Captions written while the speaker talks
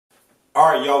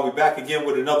Alright, y'all, we back again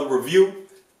with another review.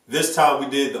 This time we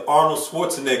did the Arnold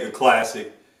Schwarzenegger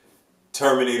classic,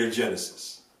 Terminator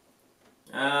Genisys.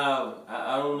 I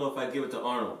don't know if I give it to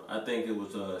Arnold. I think it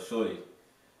was Shorty.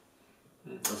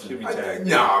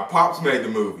 Nah, Pops made the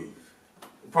movie.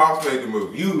 Pops made the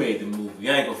movie. You made the movie.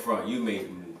 I ain't gonna front. You made the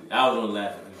movie. I was only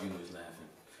laughing because you was laughing.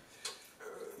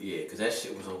 Yeah, because that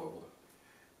shit was horrible.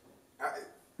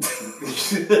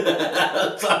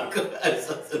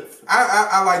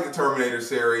 I like the Terminator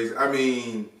series. I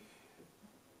mean,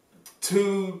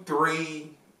 2,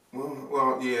 3,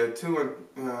 well, yeah, 2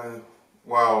 and,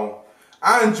 well,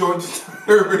 I enjoyed the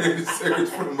Terminator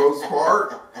series for the most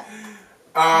part.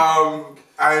 I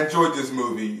enjoyed this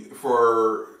movie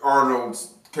for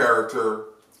Arnold's character.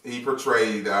 He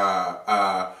portrayed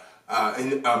an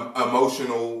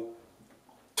emotional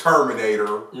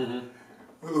Terminator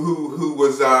who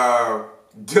was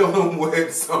dealing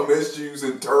with some issues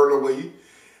internally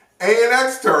and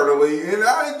externally, and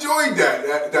I enjoyed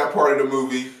that part of the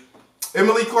movie.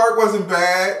 Emily Clark wasn't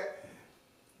bad.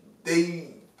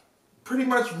 They pretty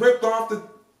much ripped off the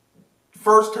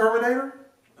first Terminator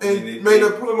and put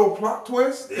a little plot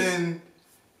twist, and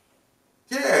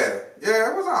yeah,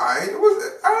 it was alright.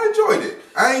 I enjoyed it.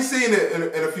 I ain't seen it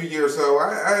in a few years, so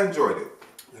I enjoyed it.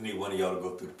 I need one of y'all to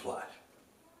go through the plot.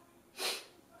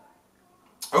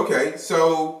 Okay,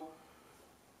 so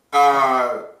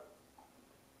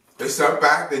they stepped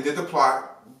back. They did the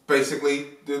plot.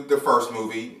 Basically, the first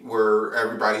movie where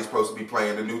everybody's supposed to be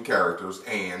playing the new characters,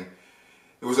 and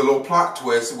it was a little plot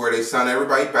twist where they sent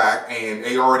everybody back, and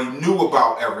they already knew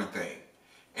about everything.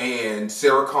 And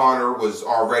Sarah Connor was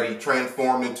already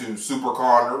transformed into Super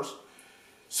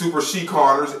She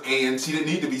Connors, and she didn't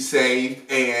need to be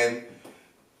saved. And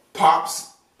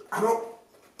Pops,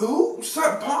 who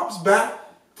sent Pops back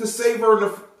to save her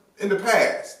in the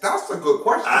past? That's a good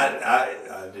question.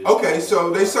 I didn't. Okay, so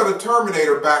they sent a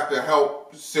Terminator back to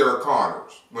help Sarah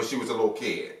Connors when she was a little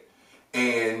kid.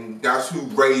 And that's who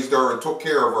raised her and took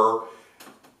care of her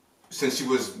since she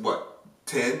was, what,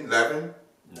 10, 11?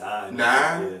 9?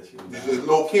 Yeah, she was a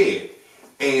little kid.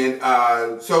 And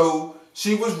so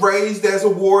she was raised as a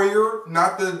warrior,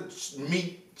 not the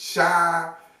meek,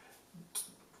 shy,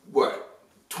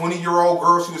 20-year-old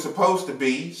girl she was supposed to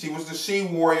be. She was the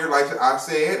she-warrior, like I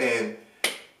said, and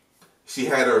she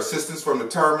had her assistance from the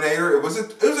Terminator. It was a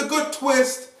good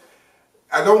twist.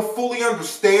 I don't fully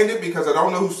understand it because I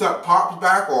don't know who sent Pops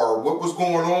back or what was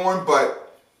going on,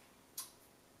 but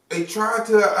they tried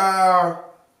to,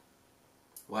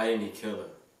 Why didn't he kill her?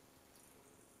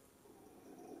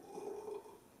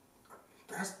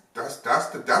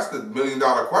 That's the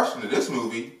million-dollar question of this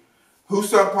movie. Who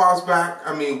sent Pops back?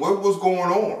 I mean, what was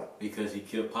going on? Because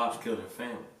Pops killed her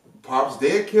family. Pops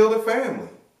did kill the family.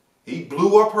 He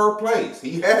blew up her place.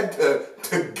 He had the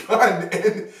gun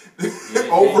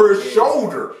over his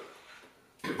shoulder.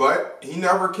 But he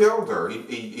never killed her.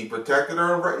 He protected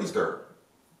her and raised her.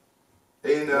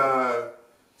 And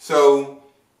so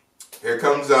here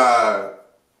comes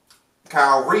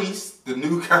Kyle Reese, the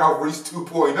new Kyle Reese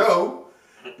 2.0.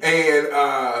 And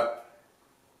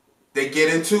they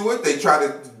get into it. They try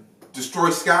to destroy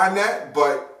Skynet,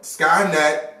 but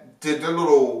Skynet did their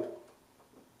little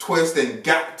twist and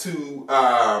got to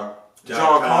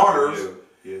John Connors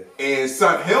and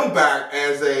sent him back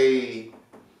as a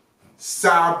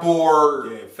cyborg.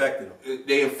 Yeah, infected him.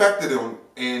 They infected him,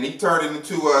 and he turned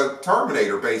into a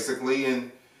Terminator, basically,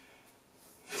 and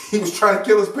he was trying to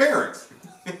kill his parents.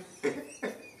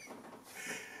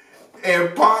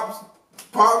 And Pops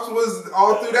was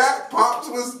all through that. Pops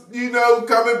was,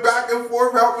 coming back and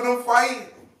forth, helping them fight.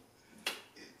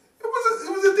 It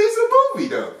was a decent movie,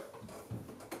 though.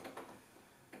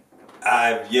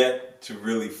 I've yet to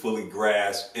really fully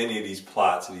grasp any of these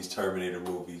plots of these Terminator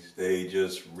movies. They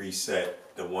just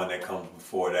reset the one that comes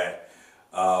before that.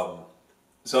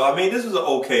 So I mean, this was an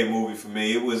okay movie for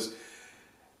me. It was.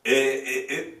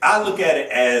 I look at it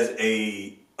as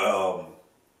a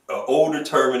older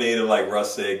Terminator, like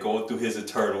Russ said, going through his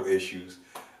eternal issues.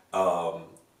 A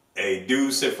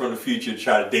dude sent from the future to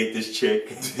try to date this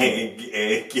chick and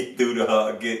get through to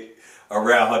her, get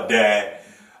around her dad.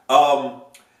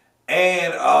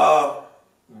 And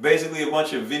basically a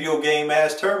bunch of video game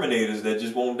ass Terminators that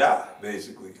just won't die,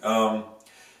 basically.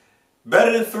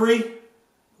 Better than 3,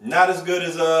 not as good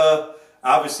as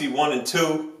obviously 1 and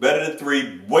 2. Better than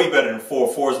 3, way better than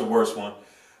 4. 4 is the worst one.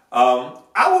 I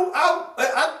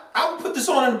would put this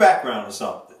on in the background or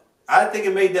something. I think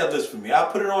it made that list for me.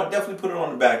 I'll put it on, definitely put it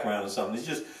on the background or something. It's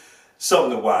just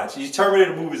something to watch. These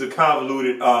Terminator movies are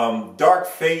convoluted. Dark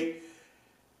Fate,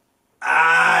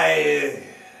 I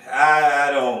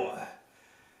don't.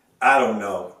 I don't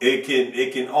know. It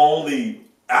can only.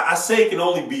 I say it can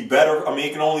only be better. I mean,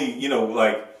 it can only,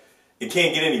 like, it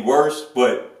can't get any worse.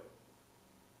 But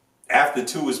after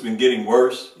 2, it's been getting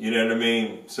worse. You know what I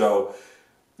mean? So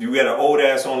you got an old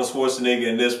ass Arnold Schwarzenegger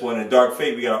in this one. In Dark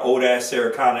Fate, we got an old ass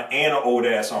Sarah Connor and an old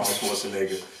ass Arnold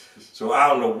Schwarzenegger. So I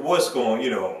don't know what's going.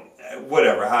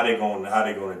 Whatever. How they going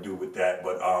to do with that?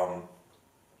 But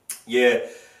yeah,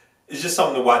 it's just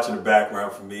something to watch in the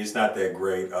background for me. It's not that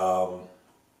great.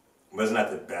 But it's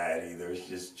not that bad either.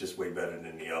 It's just way better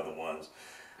than the other ones.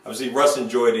 Obviously, Russ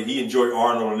enjoyed it. He enjoyed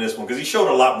Arnold in this one because he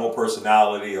showed a lot more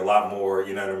personality, a lot more,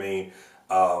 you know what I mean?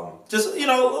 Just, a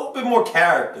little bit more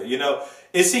character,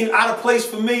 It seemed out of place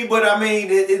for me, but I mean,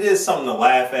 it is something to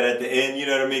laugh at the end, you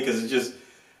know what I mean? Because it's just,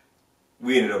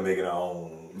 we ended up making our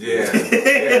own. Yeah.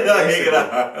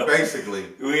 Basically.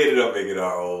 We ended up making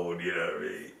our own, you know what I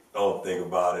mean? Don't think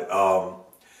about it.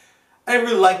 I didn't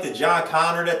really like the John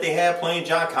Connor that they had playing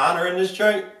John Connor in this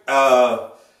joint.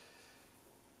 I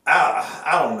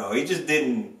don't know. He just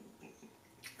didn't.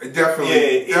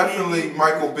 Definitely,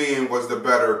 Michael Biehn was the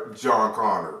better John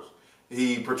Connors.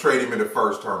 He portrayed him in the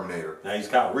first Terminator. Now he's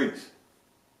Kyle Reese.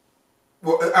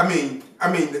 Well, I mean,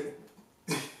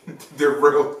 the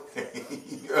real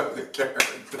name of the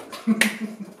character,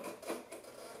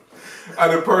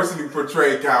 of the person who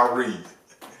portrayed Kyle Reese.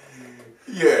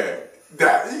 Yeah.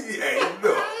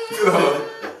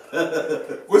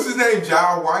 What's his name?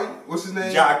 John White? What's his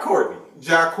name? John Courtney.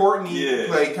 John Courtney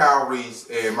played Kyle Reese,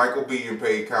 and Michael Biehn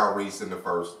played Kyle Reese in the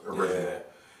first original.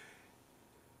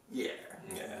 Yeah.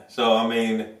 So I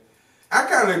mean, I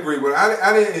kind of agree with.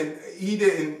 I didn't. He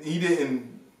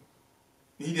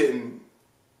didn't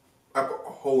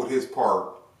uphold his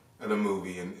part in the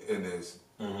movie in this.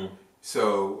 Mm-hmm.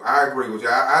 So I agree with you.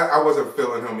 I wasn't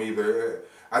feeling him either.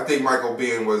 I think Michael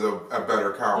Biehn was a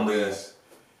better Kyle Reese.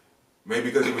 Maybe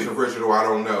because he was original, I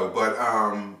don't know. But,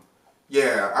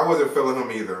 yeah, I wasn't feeling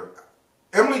him either.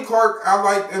 Emily Clark, I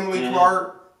liked Emily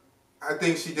Clark. I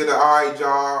think she did an alright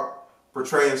job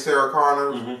portraying Sarah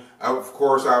Connor. Mm-hmm. Of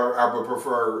course, I would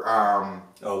prefer...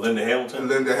 Linda Hamilton?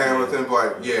 Linda Hamilton,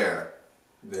 but yeah.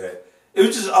 It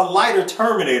was just a lighter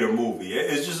Terminator movie.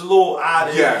 It's just a little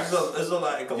odd. Yes. It's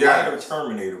like a lighter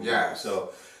Terminator movie. Yes.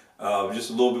 So... just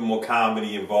a little bit more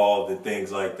comedy involved and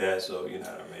things like that. So, you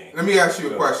know what I mean? Let me ask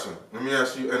you a question. Let me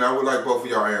ask you, and I would like both of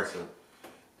y'all to answer.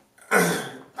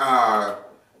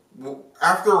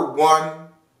 After 1,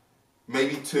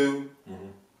 maybe 2,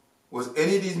 was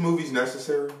any of these movies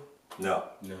necessary? No.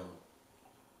 No.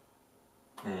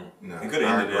 No. It could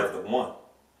have ended after 1.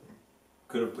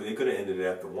 It could have ended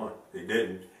after 1. It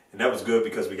didn't. And that was good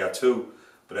because we got 2.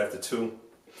 But after 2,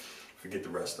 forget the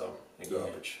rest of them. They're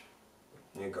garbage.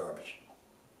 You're garbage.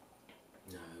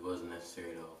 No, it wasn't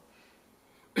necessary at all.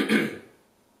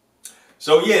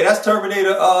 So yeah, that's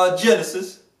Terminator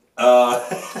Genisys.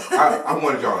 I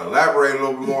wanted y'all to elaborate a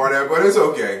little bit more on that, but it's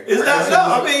okay. It's not. No,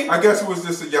 I mean, I guess it was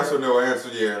just a yes or no answer.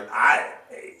 Yeah. I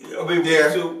mean,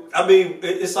 yeah. So, I mean,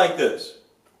 it's like this.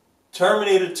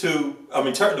 Terminator 2. I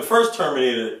mean, the first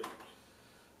Terminator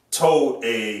told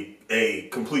a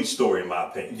complete story, in my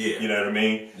opinion. Yeah. You know what I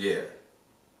mean? Yeah.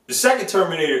 The second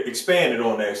Terminator expanded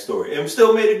on that story and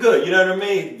still made it good. You know what I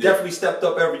mean? Yeah. Definitely stepped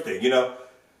up everything. You know,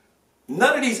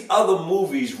 none of these other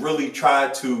movies really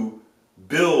tried to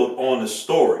build on the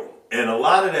story, and a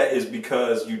lot of that is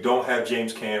because you don't have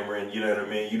James Cameron. You know what I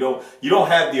mean? You don't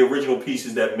have the original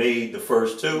pieces that made the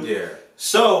first 2. Yeah.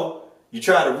 So you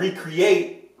try to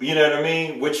recreate. You know what I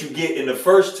mean? What you get in the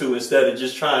first 2 instead of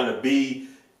just trying to be,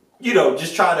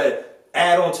 just try to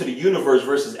add on to the universe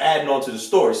versus adding on to the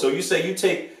story. So you say you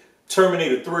take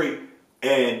Terminator 3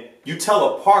 and you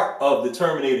tell a part of the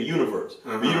Terminator universe.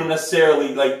 But you don't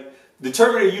necessarily, the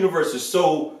Terminator universe is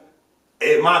so,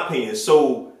 in my opinion,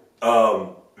 so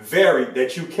varied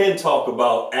that you can talk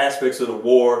about aspects of the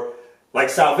war like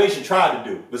Salvation tried to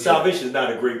do. But Salvation is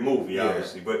not a great movie,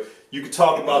 obviously. But you can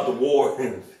talk about the war.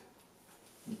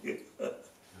 I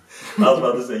was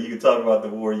about to say, you can talk about the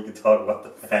war, you can talk about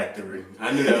the factory.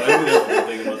 I knew that. I knew that was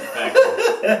thinking about the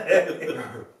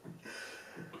factory.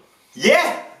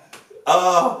 Yeah.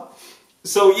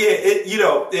 So yeah,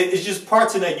 it's just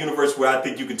parts in that universe where I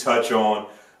think you can touch on,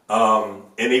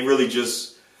 and they really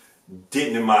just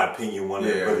didn't, in my opinion, want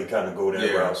to really kind of go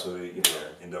that route. So they,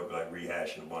 end up like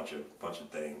rehashing a bunch of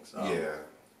things.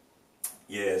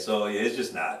 Yeah. So yeah, it's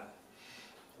just not.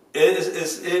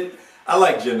 I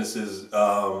like Genisys.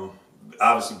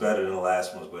 Obviously better than the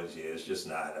last ones, but yeah, it's just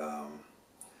not.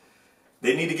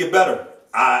 They need to get better.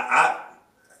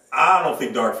 I don't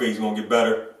think Dark Fate's gonna get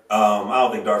better. I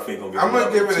don't think Dark Fate's gonna get better. I'm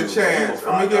gonna give it a chance.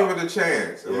 I'm gonna give it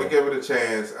a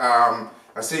chance.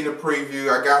 I seen the preview.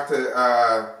 I got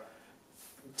to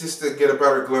just to get a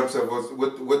better glimpse of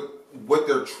what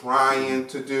they're trying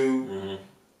to do. Mm-hmm.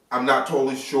 I'm not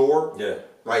totally sure. Yeah.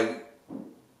 Like,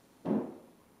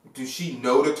 does she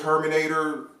know the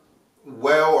Terminator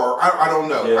well, or I don't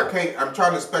know. Yeah. I can't. I'm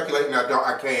trying to speculate, and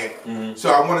I can't. Mm-hmm.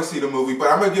 So I want to see the movie, but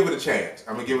I'm gonna give it a chance.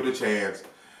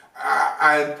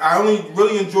 I only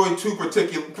really enjoyed three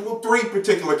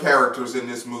particular characters in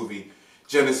this movie.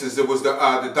 Genisys. It was the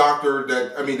doctor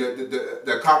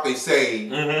the cop they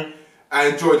saved. Mm-hmm. I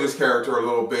enjoyed this character a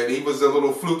little bit. He was a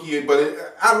little fluky, but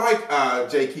I like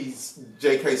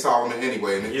J.K. Solomon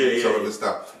anyway, and some of the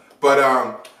stuff. But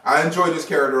I enjoyed this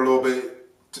character a little bit.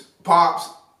 Pops,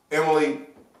 Emily,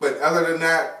 but other than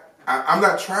that, I'm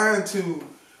not trying to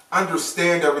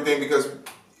understand everything because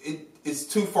it's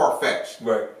too far-fetched.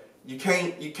 Right. You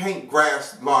can't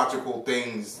grasp logical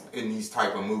things in these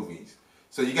type of movies.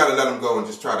 So you got to let them go and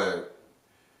just try to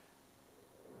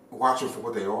watch them for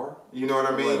what they are. You know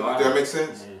what I mean? Does that make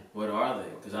sense? Mm-hmm. What are they?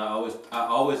 Because I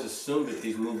always assumed that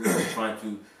these movies are trying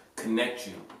to connect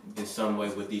you in some way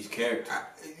with these characters.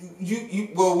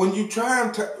 Well, when you try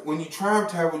and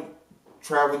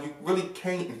travel, you really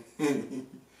can't,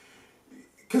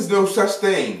 because no such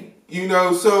thing. You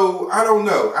know, so I don't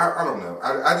know. I don't know.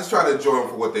 I just try to enjoy them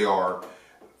for what they are.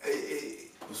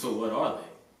 So what are they?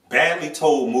 Badly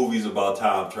told movies about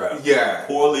time travel. Yeah.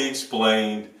 Poorly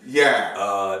explained.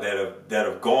 Yeah. That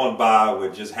have gone by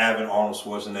with just having Arnold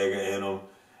Schwarzenegger in them,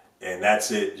 and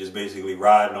that's it. Just basically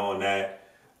riding on that.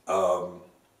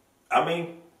 I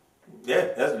mean,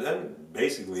 yeah, that's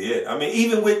basically it. I mean,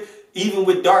 even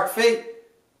with Dark Fate,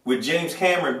 with James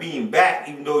Cameron being back,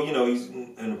 even though he's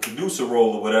in a producer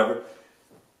role or whatever,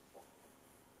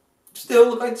 still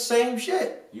look like the same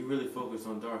shit. You really focus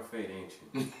on Dark Fate, ain't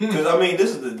you? Because I mean,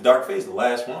 this is the Dark Fate's the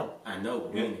last one. I know,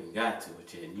 but we ain't even got to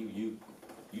it yet. You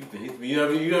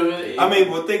know. I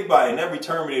mean, well, think about it. In every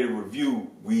Terminator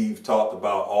review, we've talked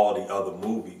about all the other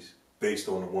movies based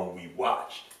on the one we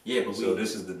watched. Yeah, but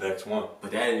this is the next one.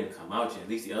 But that didn't come out yet. At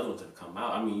least the other ones have come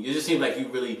out. I mean, it just seems like you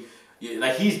really,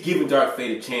 like he's giving Dark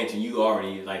Fate a chance, and you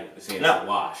already saying it's a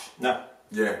wash. No.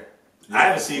 Yeah. I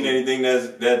haven't seen anything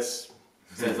that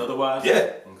says otherwise. Yeah.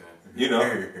 Okay. You know,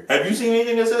 have you seen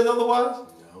anything that says otherwise?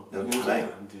 No. That's what I'm saying.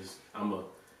 I'm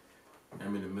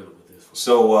in the middle with this one.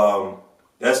 So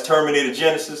that's Terminator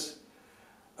Genisys.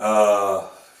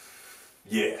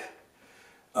 Yeah.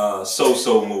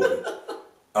 So movie.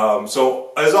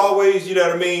 So as always, you know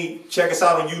what I mean, check us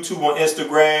out on YouTube, on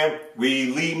Instagram. We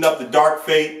leading up to Dark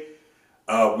Fate.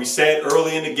 We said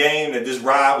early in the game that this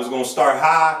ride was going to start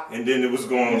high and then it was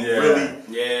going to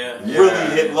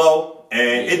really hit low,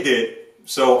 and it did.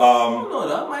 So I don't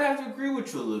know, I might have to agree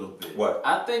with you a little bit. What?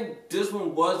 I think this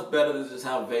one was better than the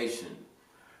Salvation.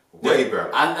 Way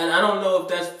better. And I don't know if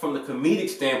that's from the comedic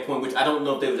standpoint, which I don't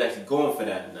know if they was actually going for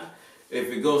that or not. If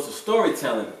it goes to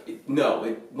storytelling, it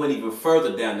went even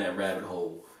further down that rabbit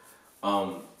hole.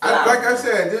 I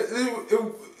said,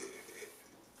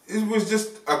 it was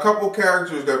just a couple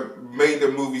characters that made the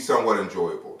movie somewhat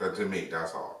enjoyable. That to me,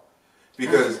 that's all.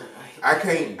 Because I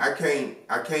can't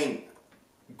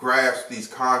grasp these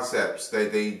concepts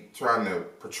that they trying to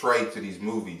portray to these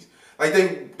movies. Like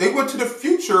they went to the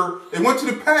future, they went to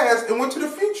the past, and went to the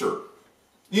future.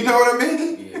 You know what I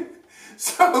mean? Yeah.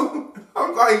 So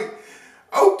I'm like,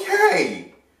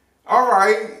 okay, all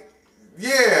right,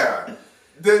 yeah.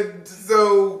 That's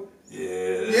why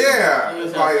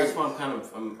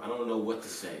I don't know what to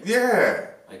say.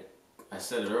 Yeah. Like I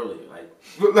said it earlier, like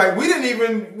we didn't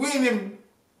even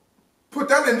put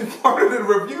that in part of the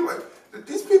review. Like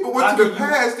these people went to the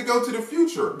past to go to the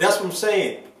future. That's what I'm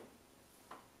saying.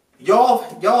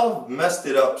 Y'all messed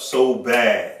it up so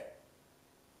bad.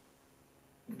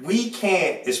 We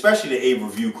can't, especially the A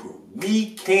Review crew,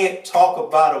 we can't talk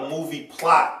about a movie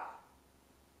plot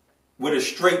with a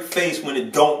straight face when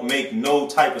it don't make no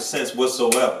type of sense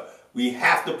whatsoever. We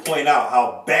have to point out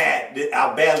how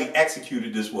badly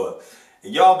executed this was.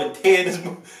 And y'all been tearing this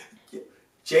movie.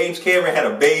 James Cameron had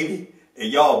a baby,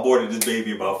 and y'all aborted this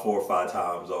baby about 4 or 5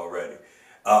 times already.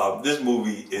 This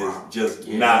movie is just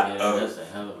not. That's a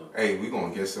hell of a. Hey, we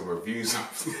gonna get some reviews.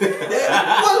 What did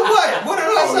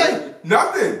I say?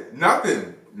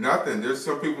 Nothing. There's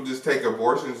some people just take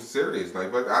abortions serious.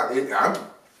 Like, but I'm.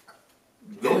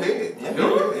 Go ahead.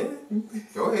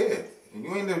 Go ahead.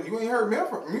 You ain't hurt me.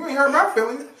 You ain't hurt my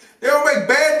feelings. They don't make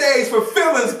bad days for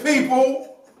feelings, people.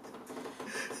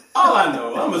 All I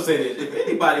know, I'm gonna say this: if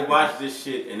anybody watches this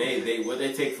shit and what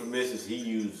they take from this is he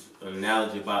used an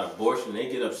analogy about abortion, they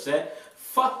get upset.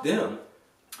 Fuck them.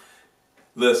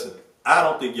 Listen, I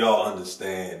don't think y'all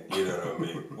understand, you know what I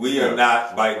mean? We are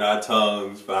not biting our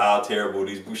tongues for how terrible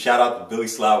these movies. Shout out to Billy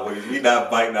Slotwood. We not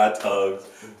biting our tongues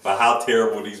for how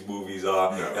terrible these movies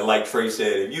are. No. And like Trey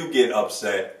said, if you get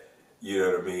upset, you know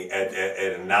what I mean, at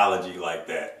an analogy like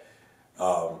that,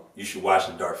 you should watch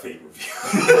the Dark Fate review.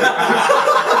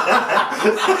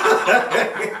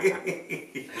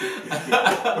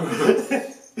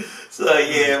 So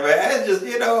yeah, man, it's just,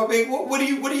 you know, I mean, what do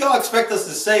y'all expect us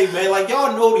to say, man? Like,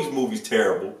 y'all know these movies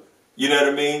terrible. You know what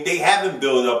I mean? They haven't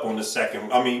built up on the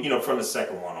second. I mean, you know, from the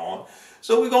second one on.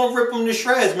 So we're gonna rip them to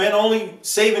shreds, man. Only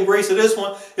saving grace of this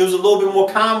one, it was a little bit more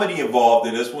comedy involved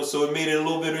in this one, so it made it a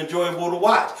little bit enjoyable to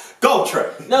watch. Go,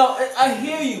 Trey. No, I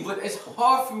hear you, but it's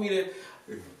hard for me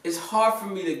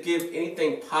to give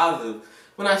anything positive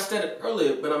when I said it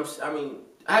earlier. But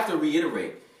I have to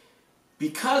reiterate.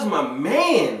 Because my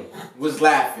man was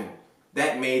laughing,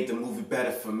 that made the movie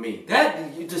better for me.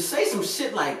 To say some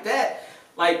shit like that,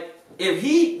 like if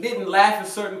he didn't laugh at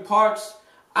certain parts,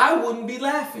 I wouldn't be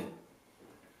laughing.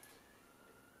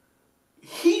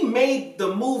 He made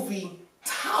the movie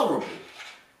tolerable.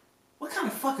 What kind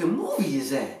of fucking movie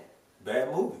is that?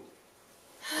 Bad movie.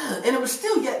 And it was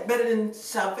still yet better than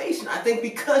Salvation. I think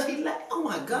because he laughed. Oh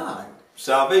my God.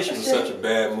 Salvation was such a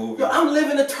bad movie. Yo, I'm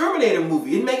living a Terminator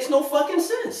movie. It makes no fucking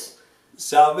sense.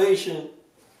 Salvation,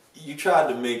 you tried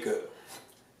to make a...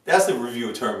 That's the review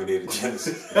of Terminator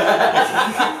Genisys.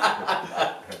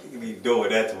 You be doing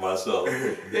that to myself.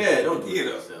 Yeah, don't do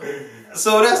yourself.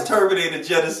 So that's Terminator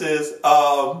Genisys.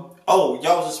 Oh,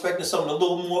 y'all was expecting something a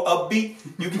little more upbeat?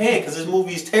 You can, because this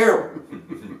movie is terrible.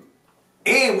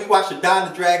 And we watched the Don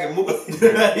the Dragon movie.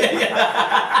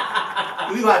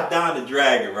 We watched Don the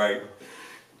Dragon, right?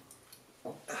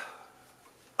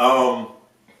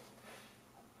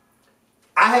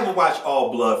 I haven't watched all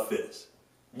Blood Fist.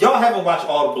 Y'all haven't watched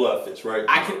all the Blood Fist, right?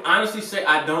 I can honestly say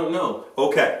I don't know.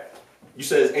 Okay. You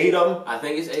said it's 8 of them? I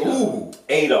think it's 8 of them. Ooh,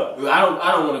 8 of them. I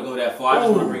don't want to go that far. I just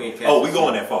want to bring in Cassidy. Oh, we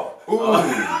going that far. Ooh.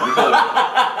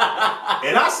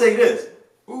 And I say this.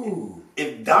 Ooh.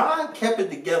 If Don kept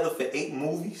it together for 8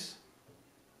 movies,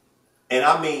 and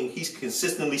I mean he's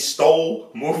consistently stole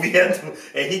movie and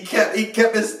he kept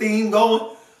his theme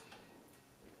going.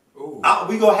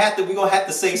 We gonna have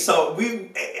to say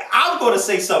something. I'm gonna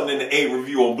say something in the A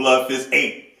review on Blood Fist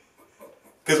 8.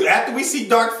 Because after we see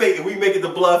Dark Fate and we make it to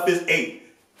Blood Fist 8,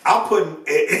 I'm putting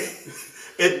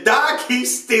if Don keeps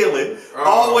stealing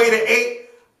all the way to 8,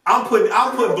 I'm putting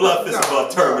Blood Fist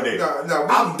above Terminator.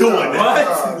 I'm doing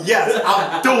that. Yes,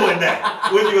 I'm doing that.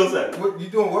 What you gonna say? What you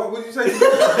doing? What did you say?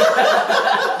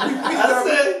 I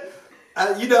said,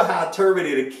 you know how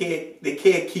Terminator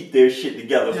can't keep their shit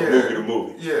together from movie to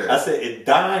movie. Yeah. I said if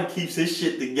Don keeps his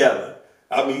shit together,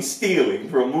 I mean stealing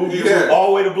from movie to movie all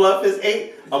the way to Blood Fist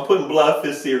 8, I'm putting Blood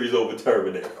Fist series over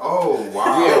Terminator. Oh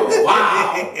wow! Yeah,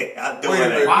 wow! I'm doing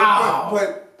that. Wow!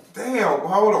 But damn,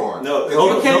 hold on. No,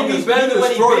 can he be better than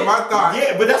what he did? My thought.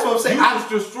 Yeah, but that's what I'm saying. You just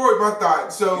destroyed my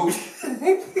thought. So,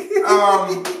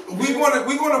 we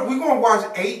gonna watch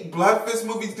 8 Blood Fist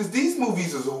movies because these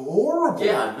movies is horrible.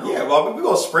 Yeah, I know. Yeah, well, we're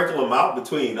gonna sprinkle them out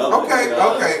between others.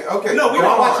 Okay. No, we're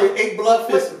not watching 8 Blood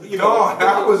Fist. You know,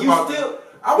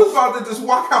 I was about to just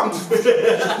walk out.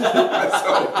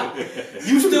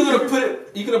 You still gonna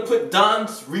put You gonna put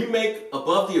Don's remake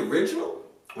above the original?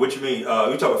 What you mean? You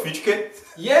talking about Future Kid?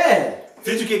 Yeah.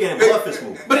 Future Kid ain't a Blood Fist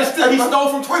movie. But it's still, he stole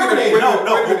from Terminator.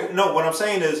 No. What I'm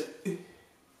saying is,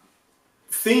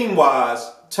 theme-wise,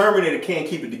 Terminator can't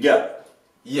keep it together.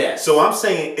 Yes. So I'm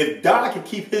saying if Don can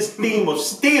keep his theme of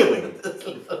stealing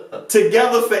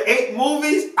together for 8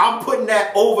 movies, I'm putting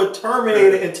that over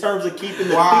Terminator in terms of keeping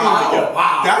the theme together.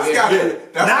 Wow. That's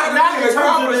not in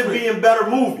terms of it being better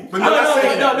movie. But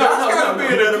that's gotta be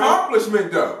an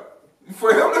accomplishment though.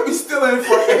 For him to be stealing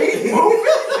for 8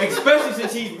 movies? Especially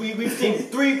since we've seen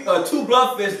 2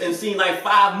 Blood Fists and seen like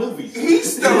 5 movies.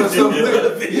 He's stealing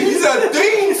something. He's a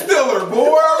theme stealer,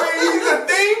 boy. I mean, he's a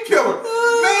theme killer.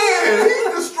 Man,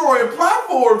 he's destroying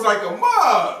platforms like a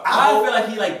mug. I feel like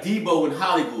he like Debo in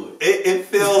Hollywood. It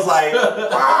feels like,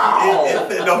 wow.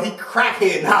 No, he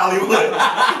crackhead in Hollywood.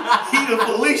 He the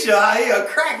Felicia out here, a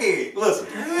crackhead. Listen.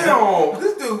 Damn,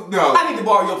 this dude, no. I need to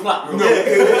borrow your plot, bro. No,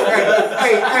 hey,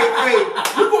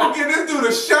 we're going to give this dude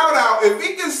a shout out. If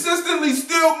he consistently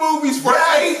steal movies for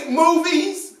 8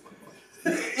 movies,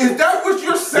 is that what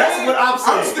you're saying? That's what I'm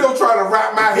saying. I'm still trying to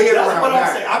wrap my head around that. That's what I'm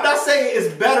saying. I'm not saying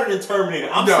it's better than Terminator.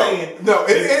 I'm saying... No,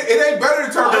 it ain't better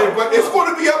than Terminator, but it's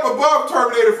going to be up above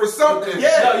Terminator for something.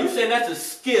 Yeah. No, you're saying that's a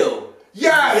skill.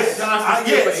 Yes. I'm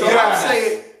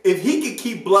saying if he could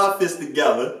keep Blood Fist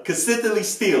together, consistently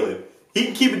stealing, He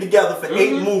can keep it together for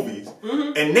 8 movies,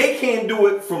 and they can't do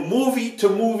it from movie to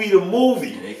movie to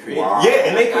movie. Wow. Yeah,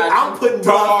 and I'm putting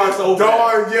Bloodfest over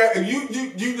Dawn, yeah,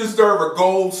 you deserve a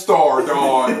gold star,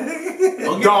 Dawn.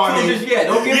 Don't get it yet.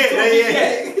 Don't get it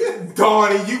yet.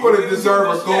 Donnie, you're gonna deserve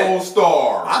a gold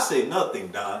star. I say nothing,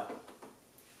 Don.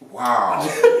 Wow.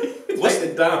 What's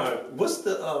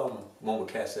the one with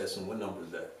Cass Sassoon? What number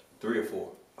is that? 3 or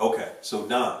 4? Okay, so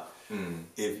Don,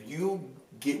 if you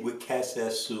get with Cass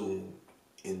Sassoon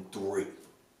in 3,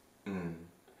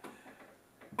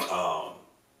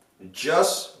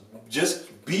 just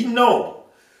be known.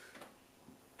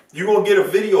 You're gonna get a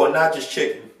video of Not Just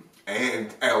Chicken.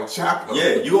 And El Chapo.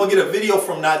 Yeah, you're gonna get a video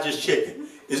from Not Just Chicken.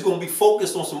 It's gonna be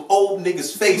focused on some old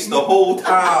nigga's face the whole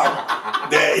time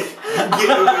that you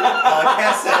get with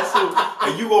Cass Sassoon,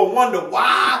 and you gonna wonder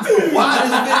why this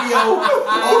video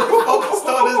focused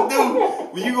on this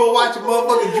dude when you gonna watch a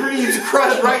motherfucking dreams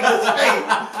crush right in his face.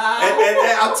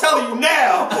 And I'm telling you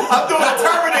now, I'm doing a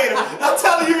Terminator. I'm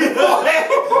telling you beforehand,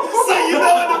 so you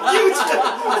know in the future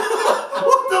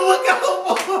what to look out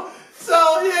for. So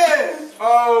yeah.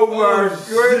 Oh my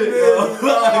goodness.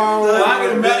 I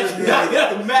can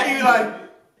imagine.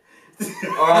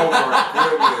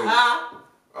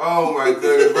 Oh my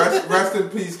goodness. Rest in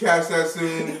peace, Cass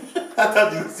Sassoon. I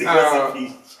thought you would say rest in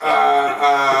peace.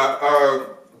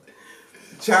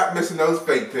 Chap missing those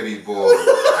fake titties, boy.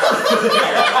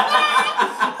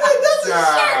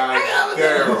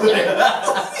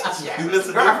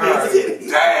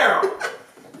 Damn.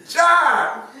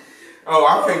 Chap. Oh,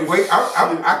 I can't wait.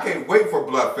 I can't wait for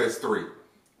Bloodfest 3.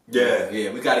 Yeah,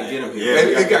 we gotta get him here.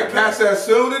 Yeah, they got Cass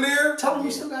Sassoon in there. Tell him we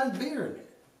still got his beer in there.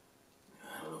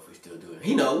 I don't know if we still do it.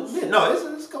 He knows. Yeah, no,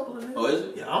 it's a couple in there. Oh, is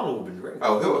it? Yeah, I don't know who's been drinking.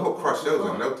 Oh, he'll crush those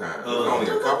in no time. There's only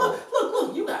a couple.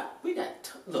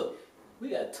 Look, we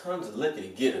got tons of liquor to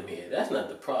get him here. That's not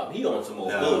the problem. He on some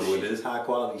old bullshit. With this high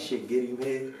quality shit, get him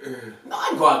here. No, I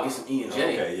can go out and get some E&J.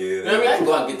 Okay, yeah. You know what I mean? I can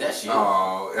go out and get that shit.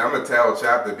 Oh, I'm gonna tell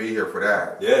Chap to be here for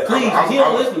that. Yeah, please. He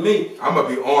don't listen to me. I'm gonna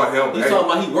be on him. He's talking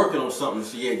about he working on something.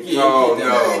 So yeah,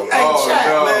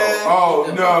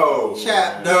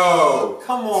 Chat, no.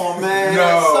 Come on, man. No.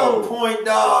 At some point,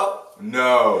 dog.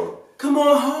 No. Come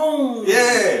on home.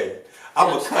 Yeah.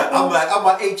 I'm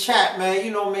like, hey, Chat, man,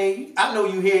 you know what I mean? I know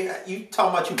you here, you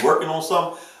talking about you working on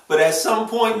something, but at some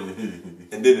point,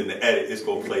 and then in the edit, it's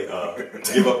gonna play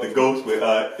Give Up the Ghost with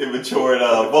Immature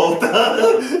and Volta.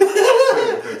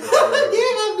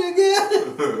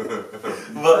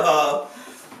 But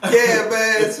yeah,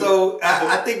 man, so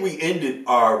I think we ended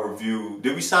our review.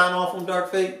 Did we sign off on Dark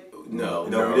Fate? No, we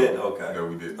didn't. Okay. No,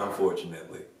 we didn't.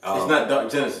 Unfortunately. It's not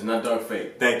Dark Genisys, not Dark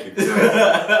Fate. Thank you.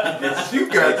 You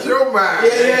got your mind.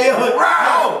 Yeah.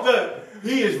 Wow. Look,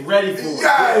 he is ready for it.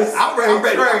 Yes. I'm ready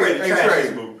to trash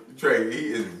this movie. Trey,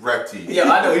 he is ready.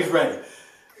 Yeah, I know he's ready.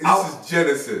 This is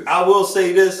Genisys. I will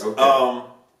say this. Okay.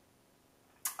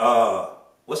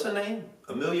 What's her name?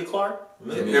 Emilia Clarke?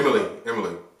 Emily.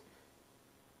 Emilia.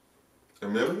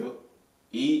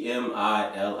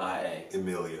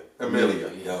 Emilia.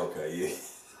 Yeah, okay, yeah.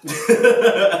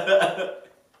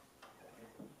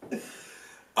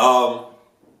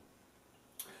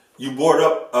 You brought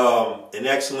up an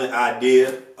excellent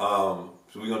idea. So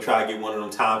we're gonna try to get one of them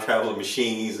time traveling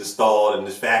machines installed in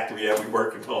this factory that we're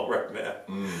working on right now.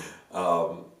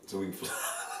 So we can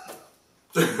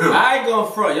I ain't gonna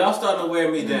front. Y'all starting to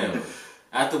wear me down.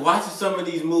 After watching some of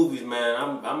these movies, man,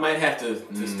 I might have to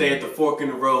stay at the fork in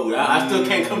the road. I still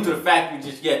can't come to the factory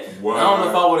just yet. Wow. I don't know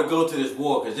if I want to go to this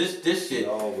war because this shit. I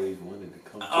always wanted to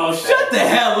come. Oh, shut the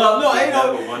hell up! No, ain't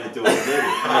no. Never wanted to admit it.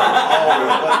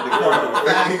 Always wanted to come to the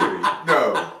factory.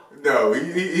 No. He.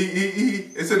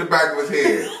 It's in the back of his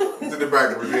head. It's in the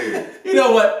back of his head. You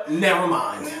know what? Never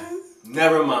mind.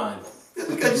 Just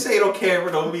because you say it on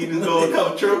camera don't mean it's gonna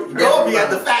come true. You're gonna be at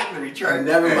the factory, Trey.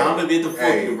 Never mind. I'm gonna be at the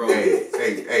fork in the road.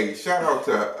 Hey! Shout out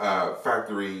to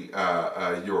Factory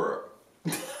Europe.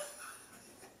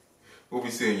 We'll be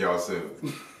seeing y'all soon.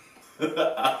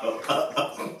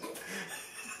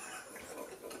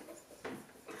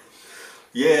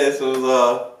 Yeah, so it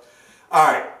was all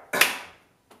right.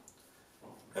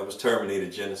 That was Terminator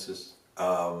Genisys.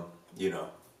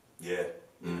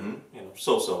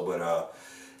 So, but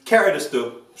carried us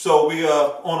through. So we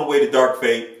are on the way to Dark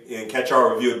Fate and catch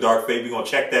our review of Dark Fate. We're gonna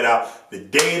check that out the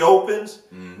day it opens.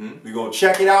 We're gonna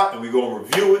check it out and we're gonna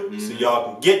review it so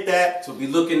y'all can get that. So be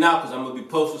looking out because I'm gonna be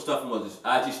posting stuff on this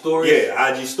IG stories.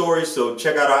 Yeah, IG stories. So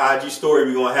check out our IG story.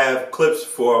 We're gonna have clips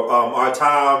for our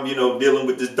time, dealing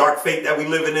with this Dark Fate that we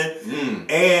living in.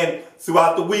 And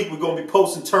throughout the week, we're gonna be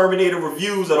posting Terminator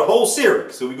reviews of the whole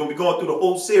series. So we're gonna be going through the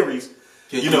whole series.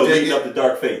 Leading up to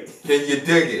Dark Fate. Can you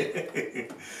dig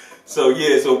it? So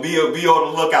yeah, so be on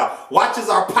the lookout. Watch as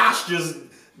our postures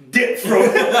dip from.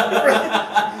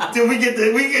 Till we get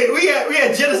we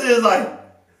had Genisys like.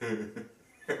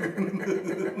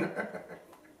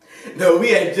 No, we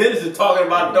had Genisys talking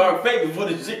about Dark Fate before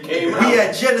the shit came out. We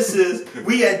had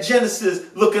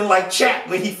Genisys looking like Chat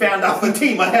when he found out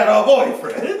Fatima had a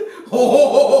boyfriend.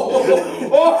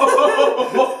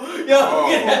 Yo,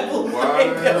 get that fool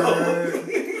name, yo.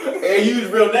 And use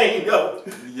real name, yo.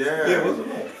 Yeah. What's the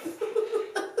name?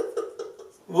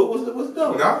 What's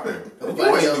the Nothing.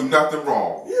 You ain't do nothing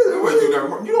wrong. Yeah, you ain't do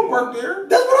nothing wrong. You don't work there.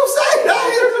 That's what I'm saying.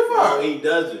 No, he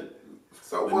doesn't.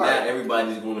 So But what? not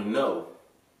everybody's gonna know.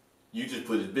 You just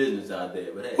put his business out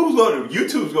there, but hey. Who's going to?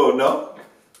 YouTube's going to know.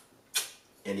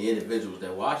 And the individuals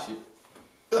that watch it.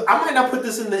 I might not put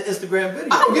this in the Instagram video.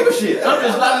 I don't give a shit. I'm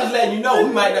just letting you know.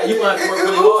 We might not. You might have to work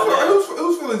really hard.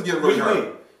 Whose feelings get What really you hurt?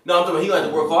 mean? No, I'm talking about he gonna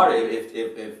have to work harder.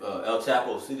 If El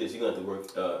Chapo see this, he gonna have to work.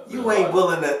 You really ain't hard.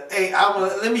 willing to. Hey,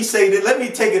 let me say that. Let me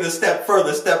take it a step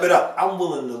further. Step it up. I'm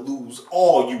willing to lose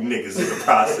all you niggas in the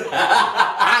process.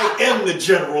 I am the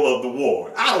general of the war.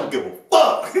 I don't give a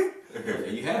fuck. There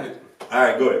you have it. All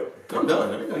right, go ahead. I'm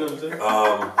done. I know what I'm saying.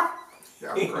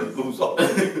 Yeah, I'm crazy. Lose all.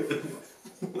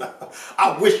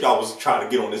 I wish I was trying to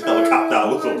get on this helicopter. I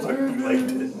was so like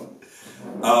this.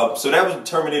 So that was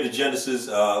Terminator Genisys.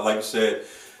 Like I said,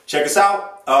 check us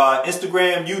out.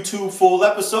 Instagram, YouTube, full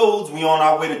episodes. We on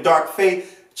our way to Dark Fate.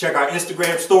 Check our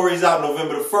Instagram stories out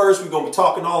November the 1st. We're going to be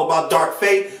talking all about Dark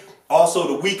Fate. Also,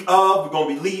 the week of, we're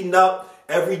going to be leading up.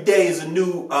 Every day is a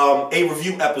new a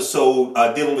review episode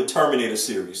dealing with Terminator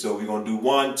series. So we're going to do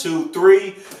 1, 2,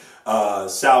 3,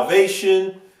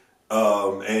 Salvation,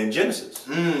 and Genisys.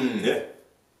 Yeah.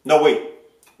 No, wait.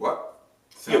 What?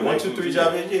 Yeah, 1, 2, 3,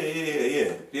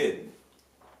 Salvation. Yeah.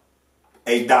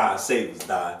 Hey, Don, save us,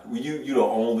 Don. You the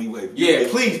only way. Yeah,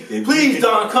 please,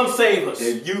 Don, come save us.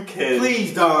 If you can,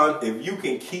 please, Don. If you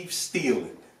can keep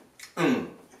stealing,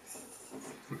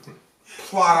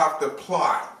 Plot after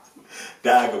plot.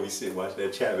 Don gonna be sitting watching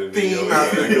that Chapman video. Theme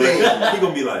after He theme.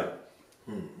 gonna be like,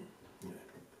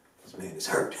 this man is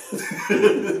hurt.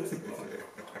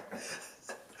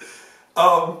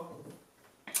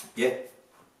 Yeah.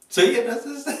 So yeah, that's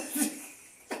just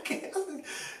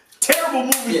terrible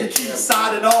movie to keep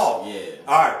signing off. Yeah.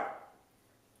 Alright.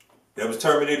 That was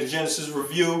Terminator Genisys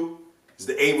review. It's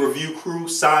the A Review crew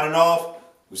signing off.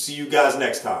 We'll see you guys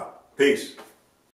next time. Peace.